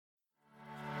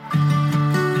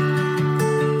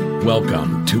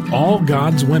Welcome to All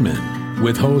God's Women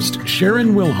with host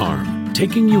Sharon Wilharm,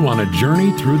 taking you on a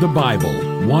journey through the Bible,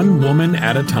 one woman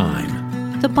at a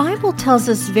time. The Bible tells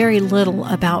us very little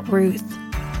about Ruth.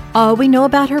 All we know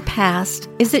about her past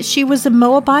is that she was a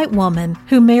Moabite woman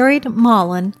who married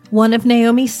Mahlon, one of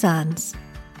Naomi's sons.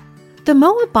 The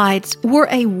Moabites were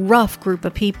a rough group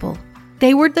of people.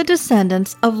 They were the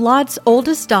descendants of Lot's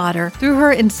oldest daughter through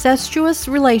her incestuous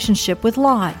relationship with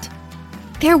Lot.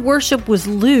 Their worship was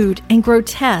lewd and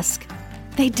grotesque.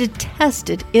 They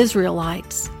detested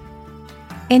Israelites.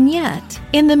 And yet,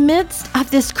 in the midst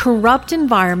of this corrupt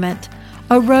environment,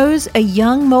 arose a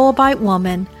young Moabite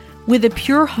woman with a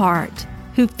pure heart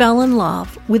who fell in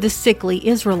love with a sickly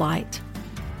Israelite.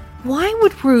 Why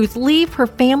would Ruth leave her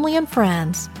family and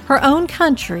friends, her own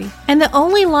country, and the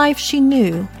only life she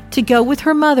knew to go with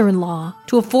her mother-in-law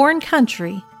to a foreign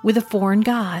country with a foreign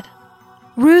god?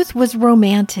 Ruth was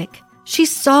romantic. She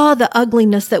saw the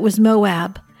ugliness that was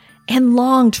Moab and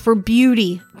longed for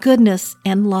beauty, goodness,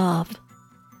 and love.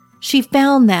 She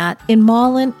found that in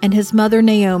Mahlon and his mother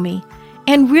Naomi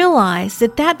and realized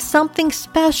that something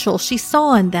special she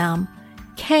saw in them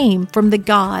came from the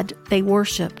God they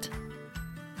worshipped.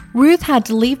 Ruth had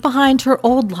to leave behind her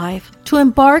old life to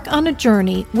embark on a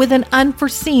journey with an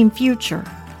unforeseen future.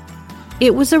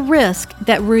 It was a risk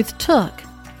that Ruth took,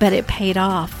 but it paid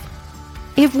off.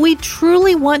 If we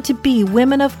truly want to be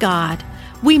women of God,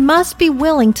 we must be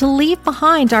willing to leave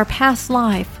behind our past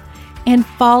life and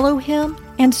follow Him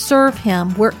and serve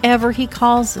Him wherever He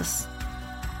calls us.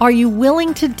 Are you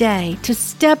willing today to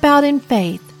step out in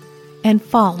faith and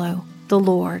follow the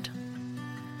Lord?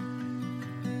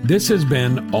 This has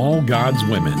been All God's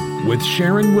Women with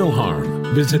Sharon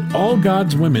Wilharm. Visit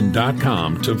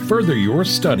allgodswomen.com to further your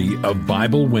study of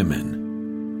Bible women.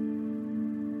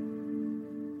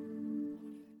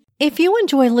 If you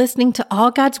enjoy listening to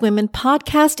All God's Women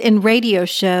podcast and radio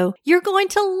show, you're going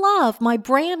to love my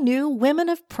brand new Women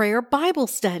of Prayer Bible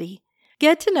study.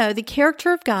 Get to know the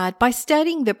character of God by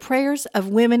studying the prayers of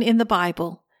women in the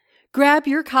Bible. Grab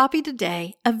your copy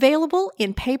today, available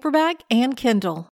in paperback and Kindle.